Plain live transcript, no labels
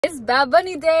It's Bad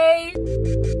Bunny Day!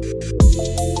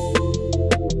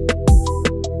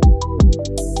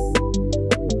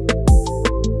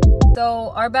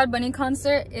 So our Bad Bunny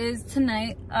concert is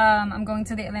tonight. I'm going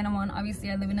to the Atlanta one.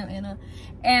 Obviously I live in Atlanta.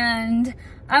 And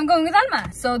I'm going with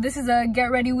Alma. So this is a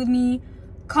get ready with me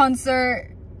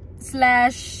concert /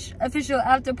 official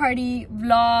after party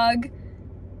vlog.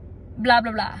 Blah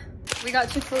blah blah. We got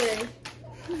Chick-fil-A.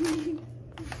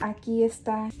 Aquí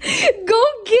está. Go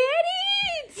get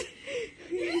it!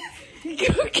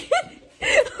 Go get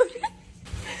it!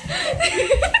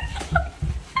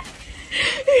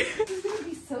 This is gonna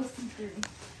be so see-through.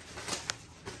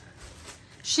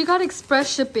 She got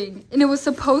express shipping and it was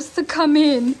supposed to come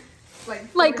in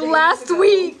like last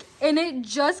week, and it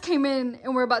just came in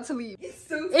and we're about to leave. It's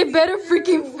so it better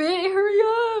freaking fit. Hurry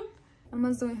up.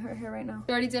 Alma's doing her hair right now.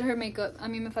 She already did her makeup. A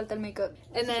mí me falta el makeup.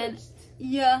 And then,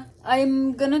 yeah,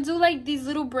 I'm gonna do like these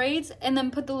little braids and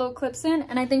then put the little clips in.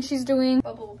 And I think she's doing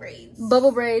bubble braids.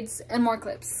 Bubble braids and more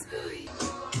clips.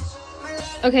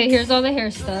 Okay, here's all the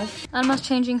hair stuff. Alma's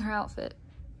changing her outfit.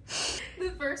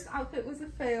 The first outfit was a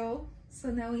fail. So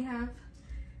now we have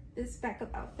this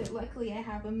backup outfit. Luckily, I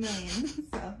have a million,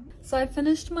 So I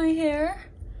finished my hair.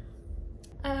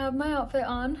 I have my outfit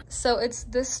on. So it's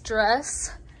this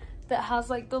dress that has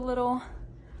like the little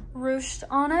ruched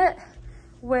on it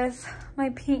with my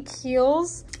pink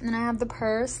heels. And then I have the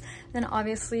purse. Then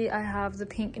obviously I have the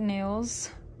pink nails.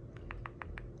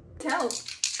 Tell.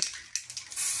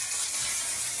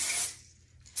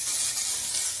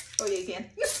 Oh yeah, you can.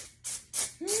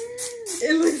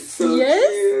 It looks so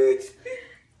cute.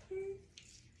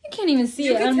 You can't even see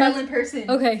you it. can tell in person.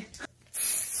 Okay.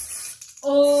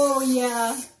 Oh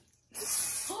yeah.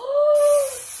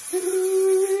 I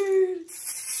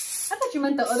thought you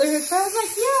meant the other hairstyle. I was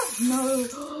like, yeah. No.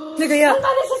 Look at yeah.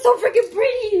 Oh, this is so freaking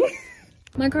pretty.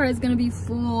 My car is gonna be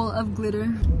full of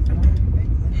glitter.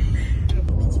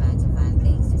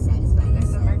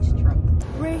 There's a merch truck.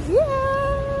 Right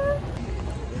here.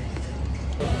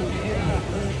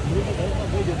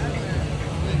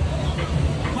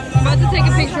 I'm about to take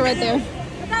a picture right there.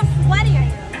 Look how sweaty I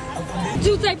am.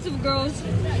 Two types of girls.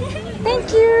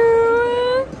 Thank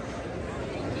you.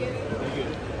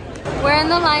 We're in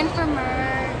the line for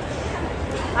merch.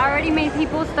 I already made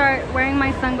people start wearing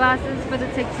my sunglasses for the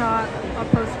TikTok. I'll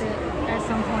post it at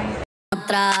some point.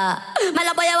 Me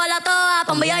la voy a llevar a toa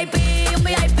pa' un VIP,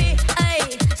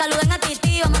 ey. Saluden a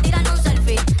Titi, vamos a tirarnos un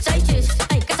selfie. Say cheese,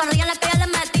 ey. Que sonrían las que ya les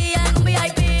metí en un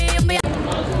VIP.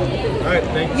 Alright,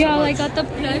 thank you. Y'all, I got the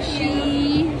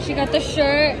plushie. She got the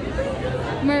shirt.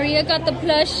 Maria got the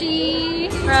plushie.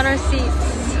 We're at our seats.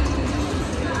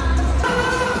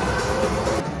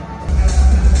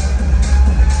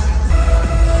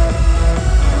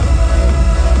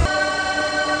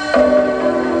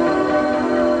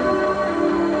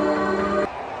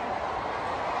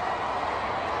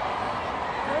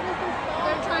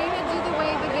 They're trying to do the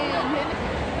wave again.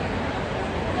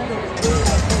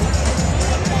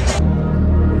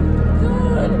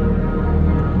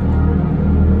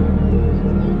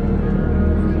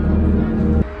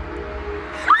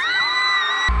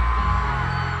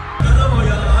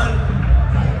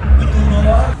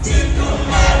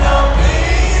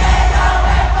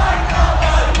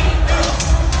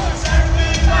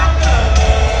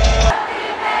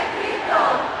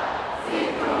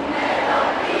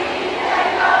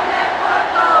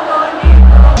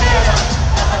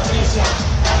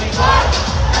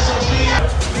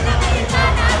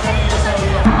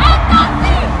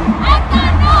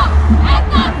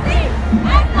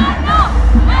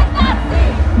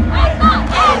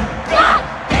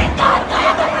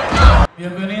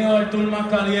 Bienvenido al tour más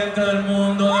caliente del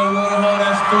mundo, de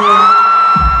World Tour.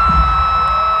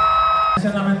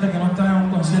 Sinceramente que no están en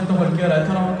un concierto cualquiera,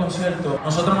 esto no es un concierto.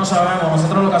 Nosotros no sabemos,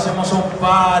 nosotros lo que hacemos son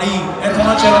party. Esta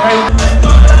noche lo que hay en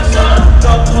corazón,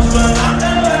 todo suena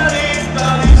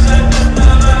telerita, dice que te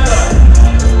verás.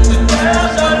 Si te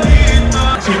das solita,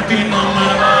 si ti no me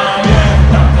va bien,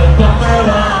 tampoco me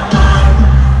va mal.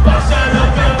 Pase lo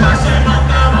que pase, no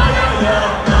te vaya a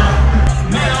llamar.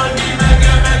 Mejor dime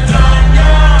que me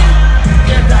extraña,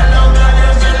 que estás loca de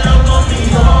hacerlo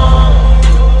conmigo.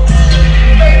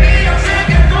 Baby, yo sé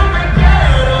que tú me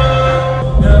quieres.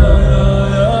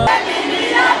 Mi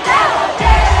vida te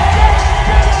boté.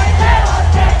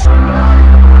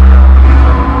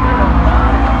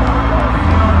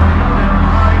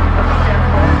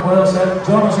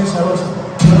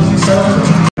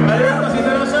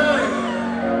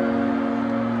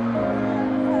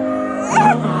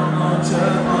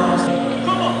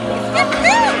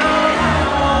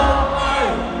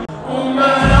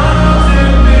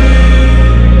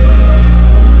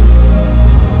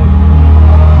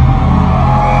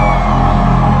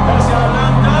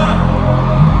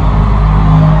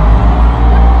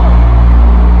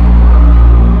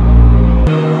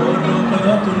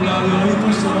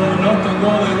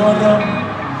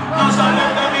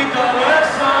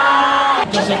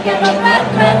 se que lo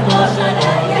nuestro no se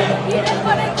oye. Y me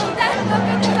pone contento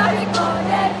que tú sabes con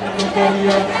él. Yo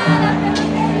quería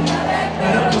ver,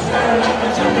 pero puse la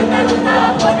canción que te gustaba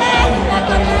poner y me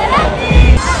acordé de ti.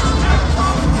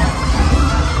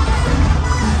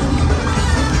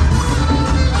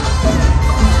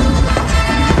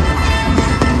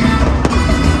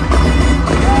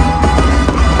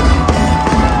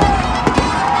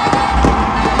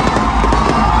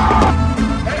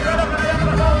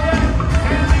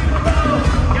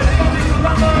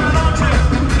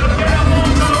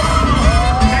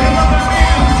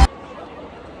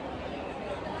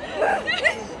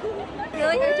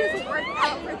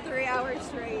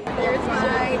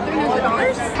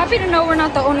 Happy to know we're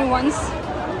not the only ones.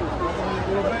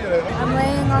 I'm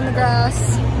laying on the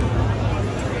grass,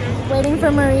 waiting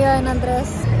for Maria and Andres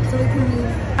so we can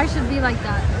leave. I should be like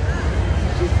that.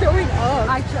 She's throwing up.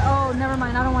 Oh, never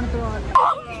mind. I don't want to throw up.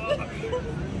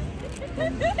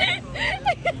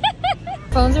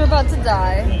 Phones are about to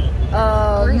die.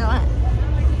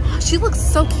 She looks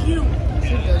so cute.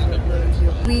 She does look really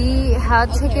cute. We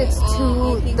had tickets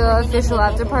to the official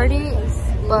after party,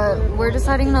 but we're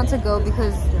deciding not to go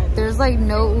because there's like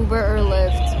no Uber or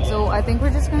Lyft. So I think we're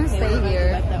just gonna stay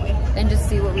here and just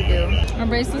see what we do. Our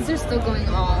bracelets are still going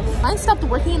off. Mine stopped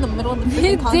working in the middle of the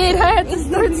freaking concert. It did. I had to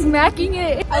start smacking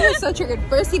it. I was so triggered.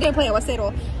 First, he didn't play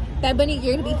Aguacero. Bad Bunny,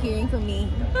 you're gonna be hearing from me.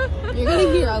 You're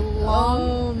gonna hear a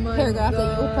long paragraph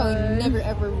that you'll probably never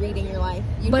ever read in your life.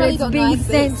 You But probably it's don't being like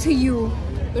sent this, to you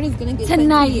but it's gonna get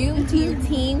tonight. sent to you, to your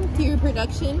team, to your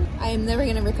production. I am never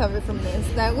gonna recover from this.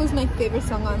 That was my favorite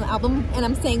song on the album, and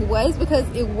I'm saying was because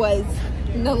it was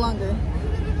no longer.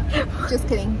 Just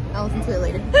kidding. I'll listen to it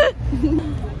later.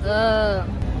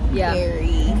 Yeah.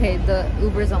 Very. Okay, the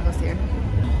Uber's almost here.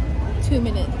 2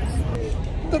 minutes.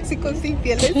 Tóxicos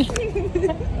infieles.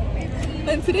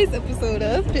 On today's episode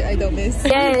of I Don't Miss.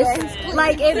 Yes.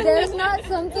 Like if there's not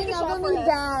something I'm gonna be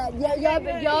bad.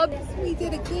 Yup. We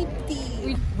did a good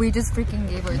deed. We just freaking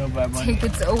gave our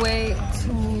tickets away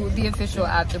to the official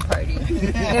after party.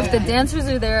 If the dancers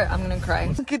are there, I'm gonna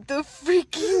cry. Look at the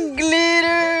freaking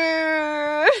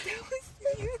glitter.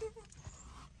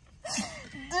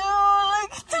 Dude,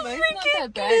 look at the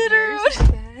freaking glitter.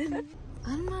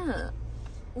 Anna,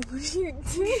 what are you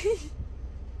doing?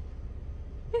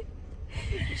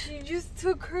 She just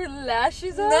took her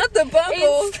lashes off. Not the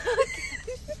bubble.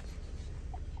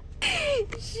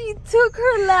 She took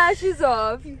her lashes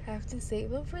off. You have to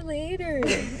save them for later.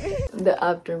 The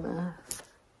aftermath.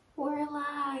 We're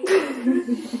alive.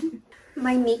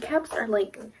 My kneecaps are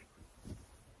like...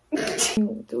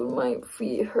 Dude, my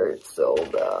feet hurt so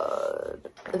bad.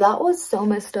 That was so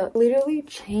messed up. Literally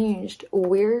changed.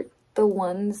 We're the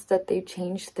ones that they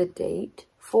changed the date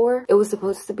for. It was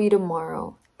supposed to be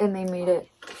tomorrow, and they made it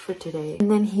for today.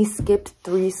 And then he skipped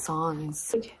 3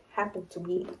 songs. Which happened to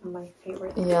be my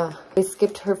favorite. Yeah, they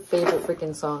skipped her favorite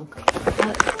freaking song.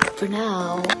 But for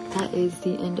now, that is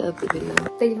the end of the video.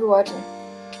 Thank you for watching.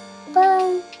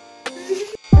 Bye.